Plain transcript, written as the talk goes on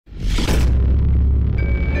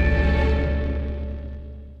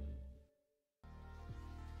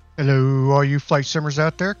Hello, all you flight simmers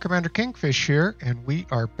out there. Commander Kingfish here, and we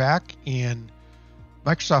are back in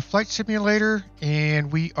Microsoft Flight Simulator,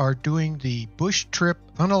 and we are doing the bush trip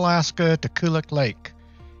Unalaska to Kulik Lake.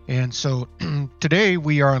 And so today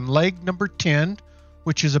we are on leg number 10,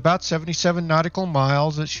 which is about 77 nautical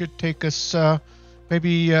miles. It should take us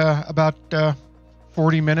maybe about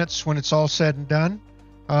 40 minutes when it's all said and done.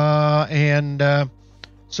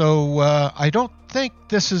 So I don't think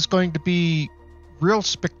this is going to be real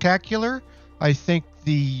spectacular. I think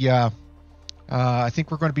we're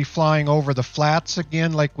going to be flying over the flats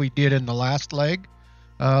again, like we did in the last leg.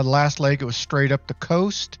 Last leg it was straight up the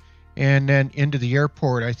coast and then into the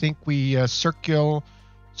airport. I think we circular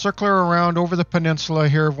around over the peninsula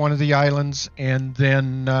here of one of the islands, and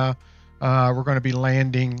then we're going to be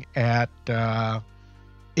landing at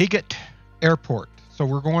Egegik Airport. So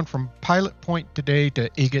we're going from Pilot Point today to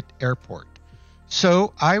Egegik Airport.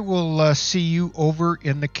 So I will see you over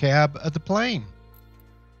in the cab of the plane.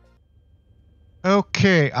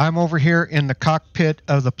 Okay, I'm over here in the cockpit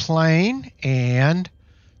of the plane, and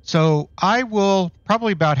so I will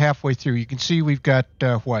probably about halfway through. You can see we've got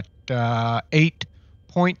 8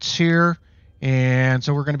 points here, and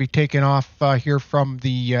so we're going to be taking off here from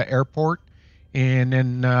the airport, and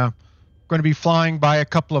then we're going to be flying by a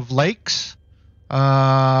couple of lakes.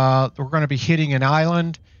 We're going to be hitting an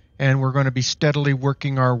island, and we're going to be steadily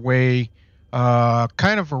working our way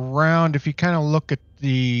kind of around. If you kind of look at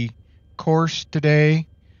the course today,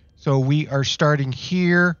 so we are starting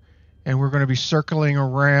here, and we're going to be circling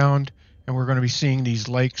around, and we're going to be seeing these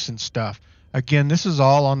lakes and stuff. Again, this is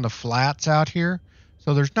all on the flats out here,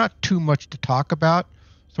 so there's not too much to talk about.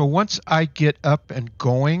 So once I get up and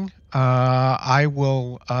going, I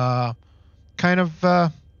will let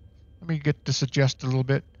me get this adjusted a little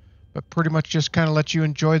bit, but pretty much just kind of let you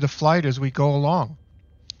enjoy the flight as we go along.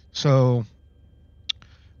 So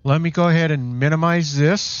let me go ahead and minimize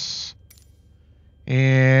this,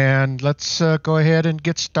 and let's go ahead and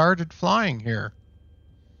get started flying here.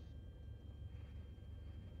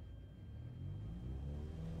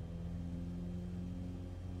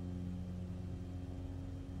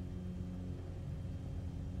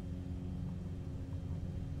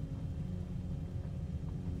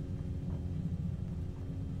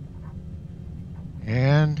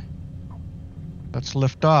 And let's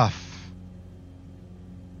lift off.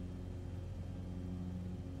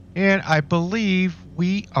 And I believe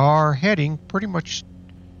we are heading pretty much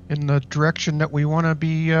in the direction that we want to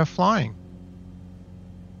be flying.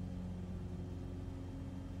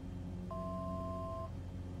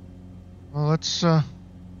 Well, let's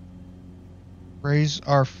raise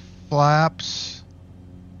our flaps.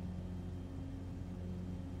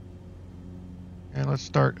 And let's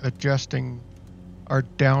start adjusting our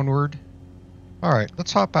downward. All right,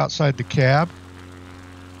 let's hop outside the cab.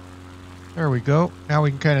 There we go. Now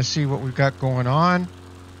we can kind of see what we've got going on.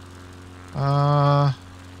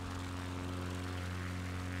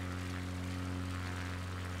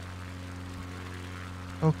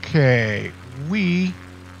 Okay,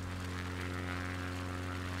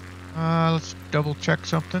 let's double check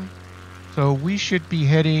something. So we should be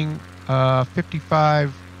heading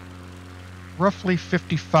roughly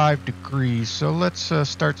 55 degrees. So let's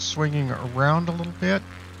start swinging around a little bit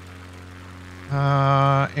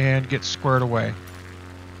and get squared away.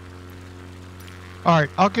 All right,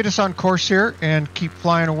 I'll get us on course here and keep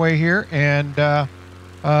flying away here, and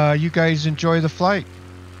you guys enjoy the flight.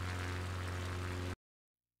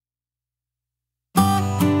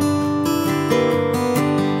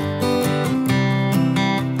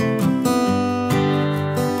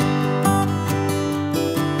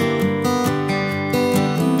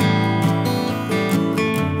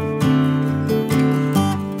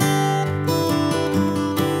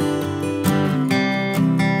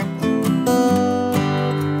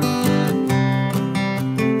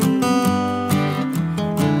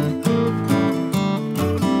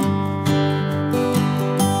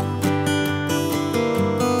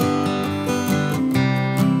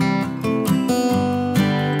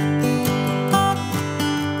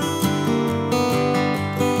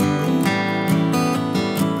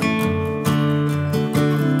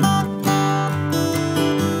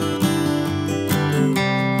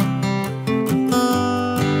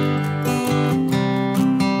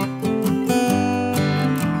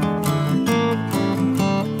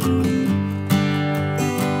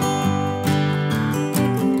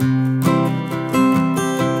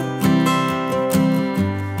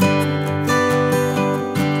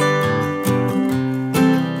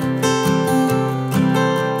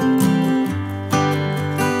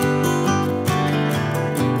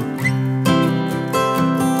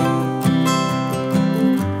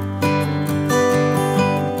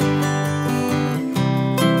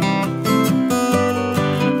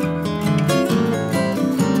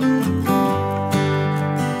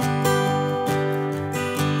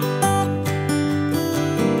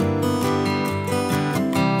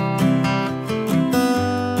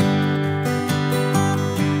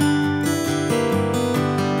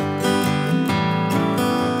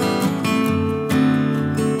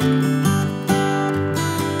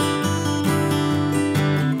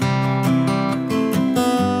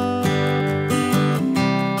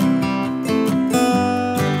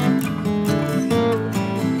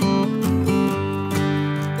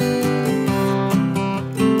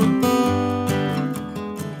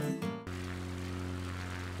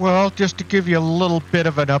 just to give you a little bit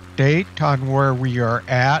of an update on where we are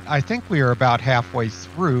at, I think we are about halfway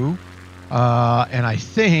through, and I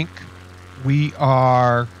think we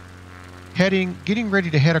are getting ready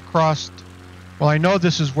to head across. Well, I know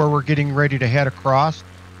this is where we're getting ready to head across,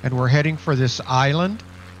 and we're heading for this island.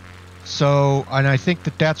 So, and I think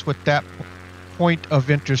that that's what that point of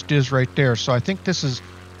interest is right there. So I think this is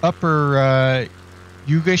upper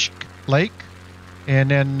Egegik Lake, and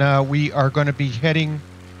then we are going to be heading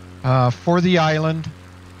for the island,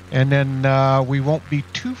 and then we won't be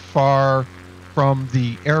too far from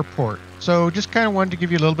the airport. So just kind of wanted to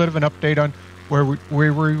give you a little bit of an update on where we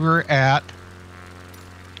were at.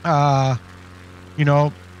 You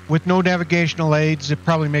know, with no navigational aids, it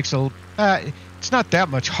probably makes it's not that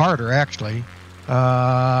much harder, actually.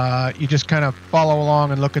 You just kind of follow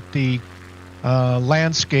along and look at the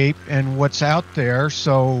landscape and what's out there.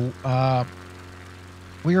 So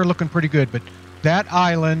we are looking pretty good. But that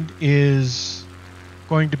island is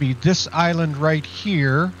going to be this island right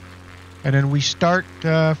here. And then we start,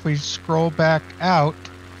 if we scroll back out,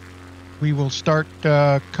 we will start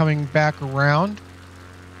coming back around.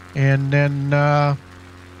 And then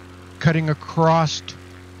cutting across.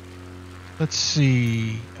 Let's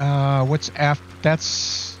see. What's after?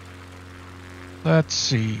 That's. Let's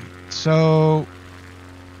see. So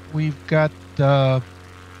we've got the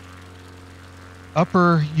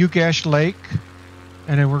upper Egegik Lake,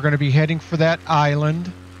 and then we're going to be heading for that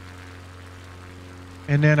island.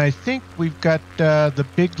 And then I think we've got the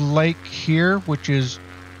big lake here, which is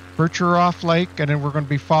Bircheroff Lake, and then we're going to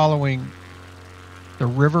be following the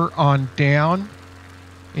river on down,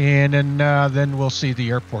 and then we'll see the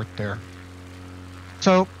airport there.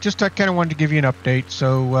 So just I kind of wanted to give you an update,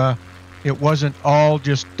 so it wasn't all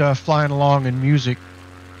just flying along in music.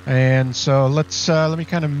 And so let me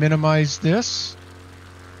kind of minimize this,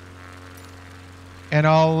 and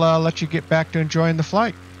I'll let you get back to enjoying the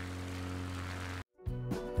flight.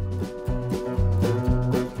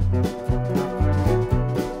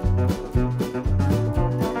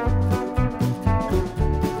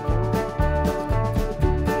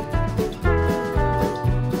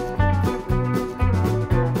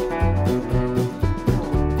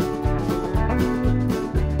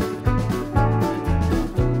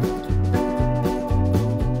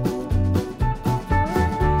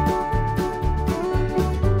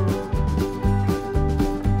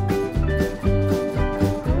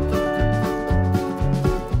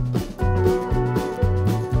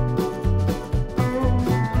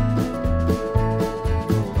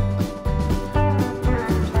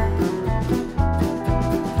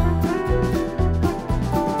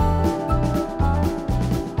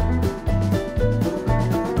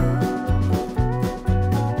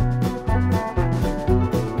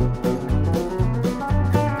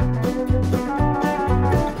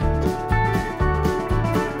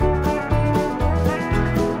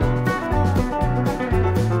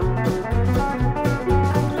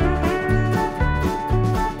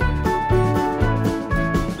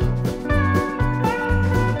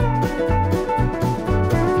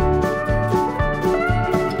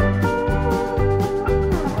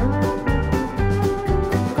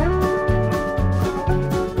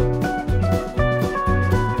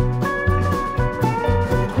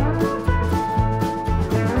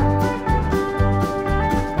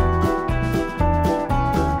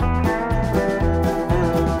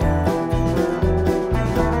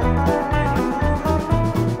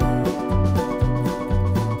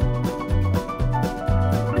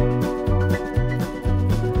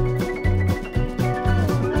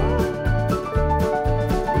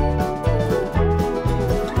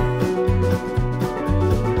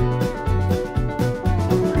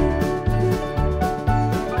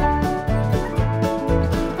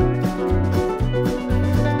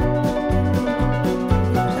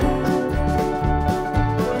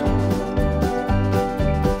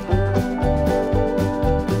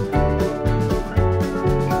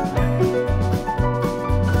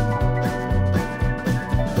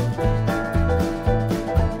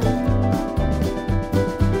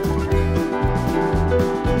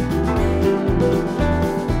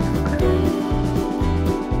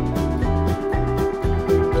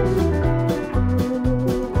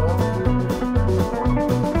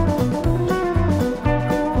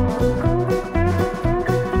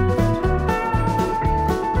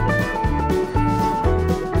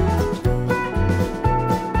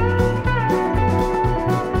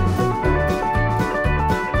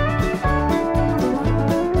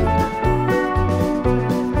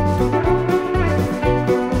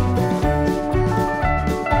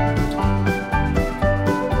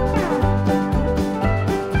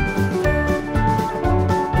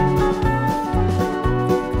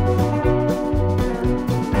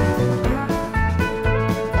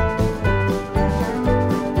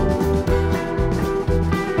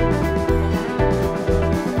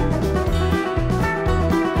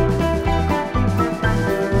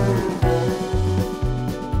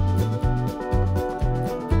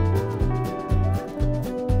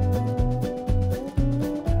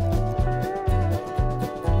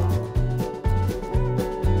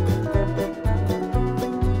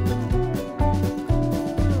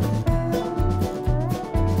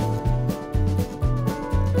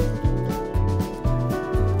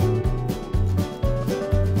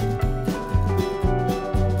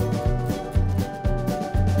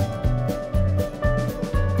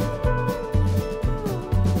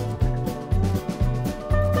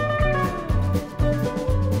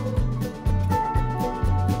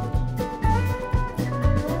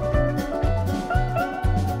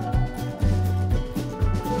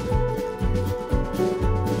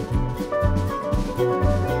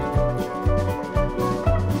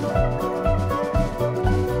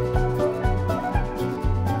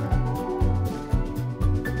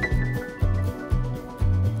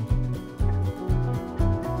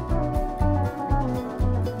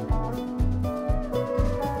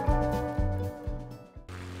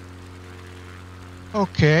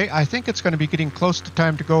 Okay, I think it's going to be getting close to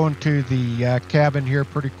time to go into the cabin here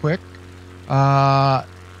pretty quick.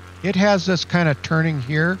 It has this kind of turning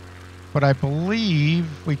here, but I believe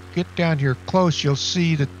if we get down here close, you'll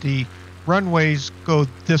see that the runways go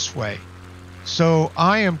this way. So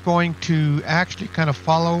I am going to actually kind of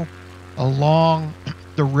follow along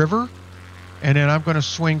the river, and then I'm going to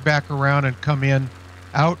swing back around and come in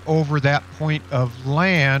out over that point of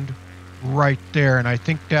land right there. And I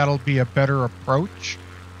think that'll be a better approach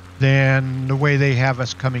than the way they have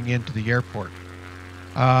us coming into the airport.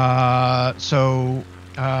 So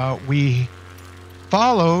we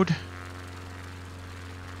followed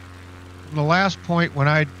the last point when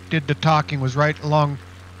I did the talking was right along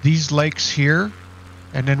these lakes here,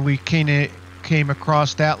 and then we came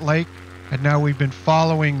across that lake, and now we've been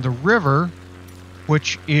following the river,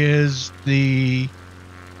 which is the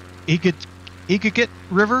Egegik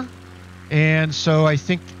River. And so I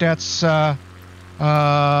think that's because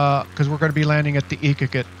we're going to be landing at the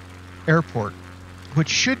Egegik Airport, which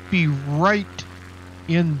should be right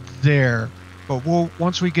in there. But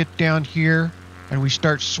once we get down here and we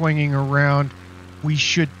start swinging around, we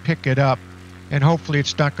should pick it up. And hopefully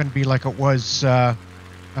it's not going to be like it was a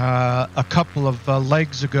couple of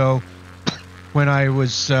legs ago when I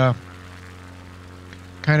was kind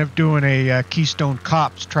of doing a Keystone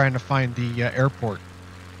Cops trying to find the airport.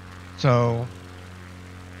 So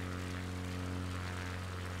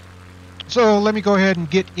let me go ahead and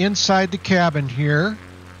get inside the cabin here,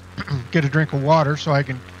 get a drink of water so I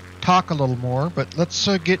can talk a little more. But let's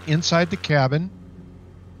get inside the cabin,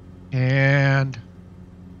 and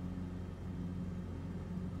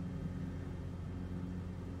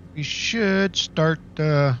we should start,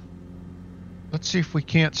 let's see if we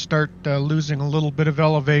can't start losing a little bit of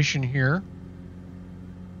elevation here.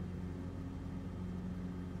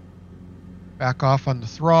 Back off on the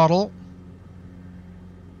throttle.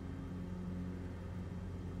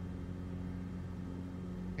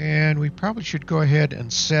 And we probably should go ahead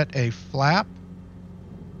and set a flap,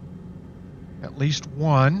 at least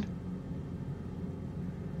one.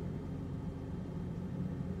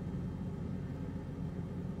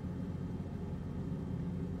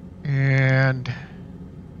 And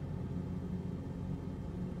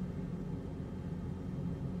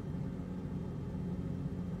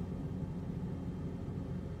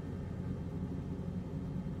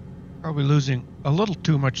probably losing a little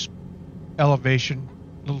too much elevation,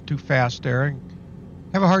 a little too fast there. I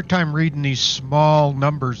have a hard time reading these small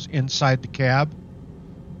numbers inside the cab,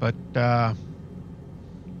 but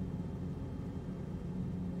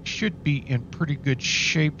should be in pretty good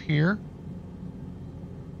shape here.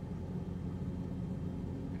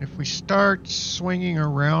 If we start swinging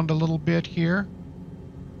around a little bit here,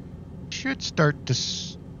 should start to,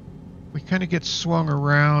 we kind of get swung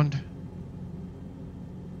around.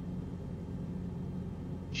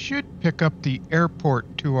 Should pick up the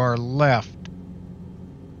airport to our left.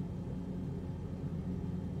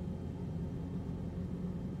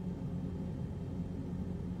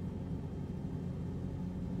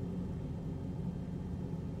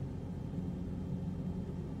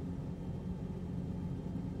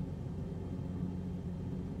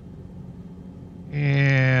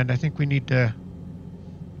 And I think we need to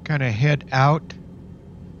kind of head out,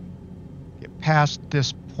 get past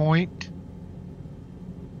this point.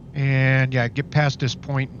 And yeah, get past this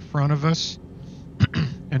point in front of us,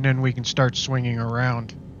 and then we can start swinging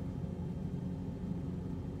around.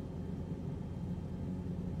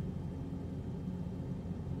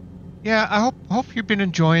 Yeah, I hope you've been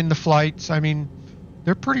enjoying the flights. I mean,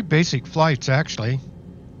 they're pretty basic flights, actually.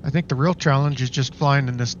 I think the real challenge is just flying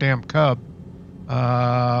in this damn Cub,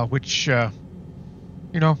 which,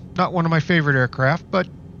 you know, not one of my favorite aircraft, but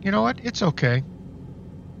you know what? It's okay.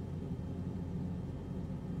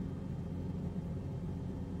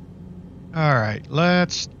 All right,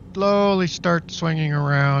 let's slowly start swinging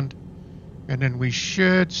around, and then we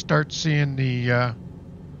should start seeing the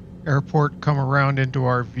airport come around into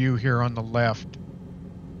our view here on the left.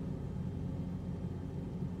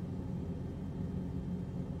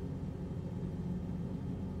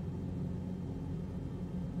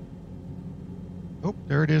 Oh,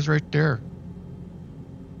 there it is right there.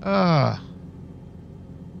 Let's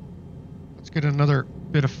get another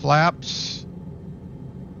bit of flaps.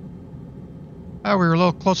 Oh, we were a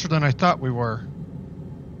little closer than I thought we were.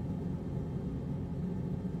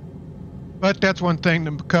 But that's one thing,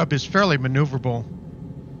 the Cub is fairly maneuverable.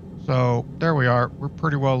 So there we are. We're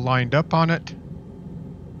pretty well lined up on it.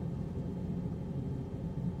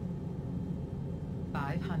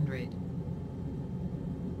 500.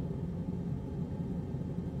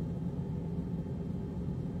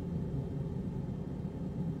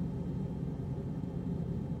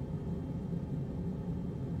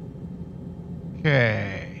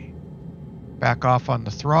 Okay. Back off on the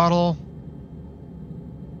throttle.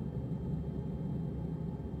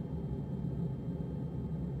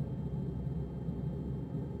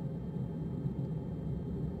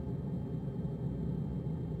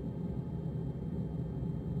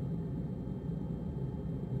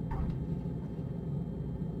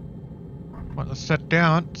 Well, let's set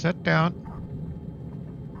down. Set down.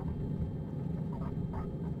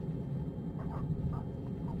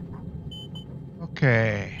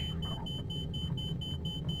 Okay.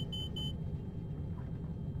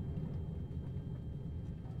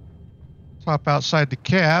 Hop outside the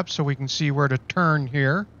cab so we can see where to turn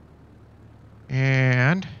here.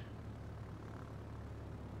 And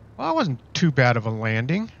well, that wasn't too bad of a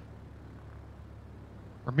landing.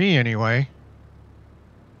 For me, anyway.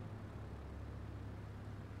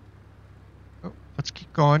 Oh, let's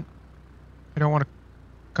keep going. I don't want to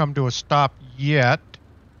come to a stop yet.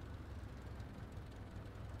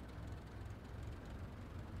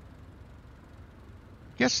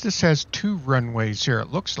 I guess this has 2 runways here,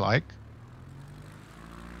 it looks like.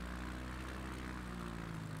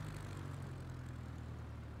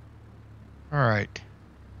 All right,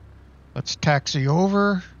 let's taxi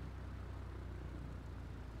over,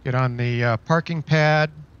 get on the parking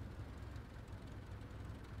pad.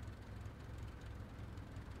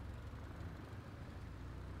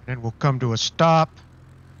 And then we'll come to a stop,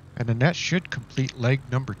 and then that should complete leg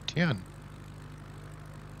number 10.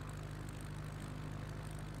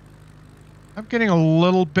 I'm getting a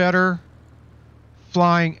little better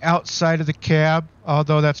flying outside of the cab,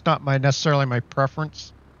 although that's not necessarily my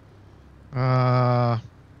preference.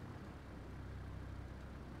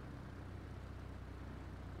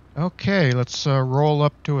 Okay, let's roll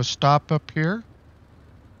up to a stop up here.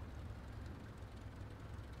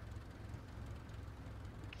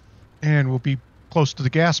 And we'll be close to the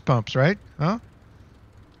gas pumps, right? Huh?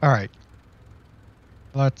 All right.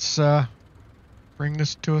 Let's bring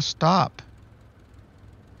this to a stop.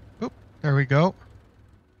 Oop, there we go.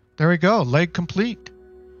 There we go, leg complete.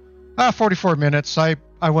 44 minutes.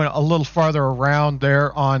 I went a little farther around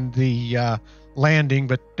there on the landing,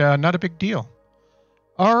 but not a big deal.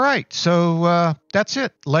 All right, so that's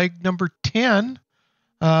it. Leg number 10.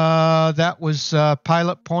 That was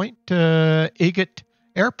Pilot Point to Egegik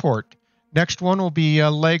Airport. Next one will be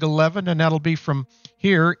leg 11, and that'll be from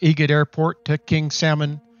here, Egegik Airport, to King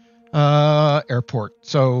Salmon Airport.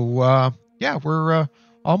 So, yeah, we're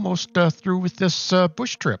almost through with this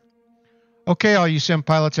bush trip. Okay, all you sim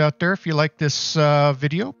pilots out there, if you like this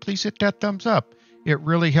video, please hit that thumbs up. It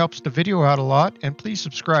really helps the video out a lot, and please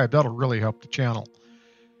subscribe. That'll really help the channel.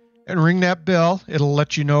 And ring that bell. It'll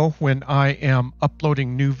let you know when I am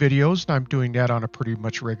uploading new videos, and I'm doing that on a pretty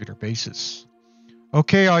much regular basis.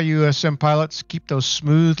 Okay, all you sim pilots, keep those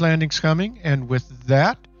smooth landings coming. And with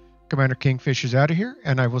that, Commander Kingfish is out of here,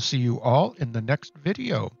 and I will see you all in the next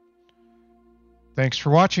video. Thanks for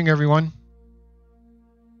watching, everyone.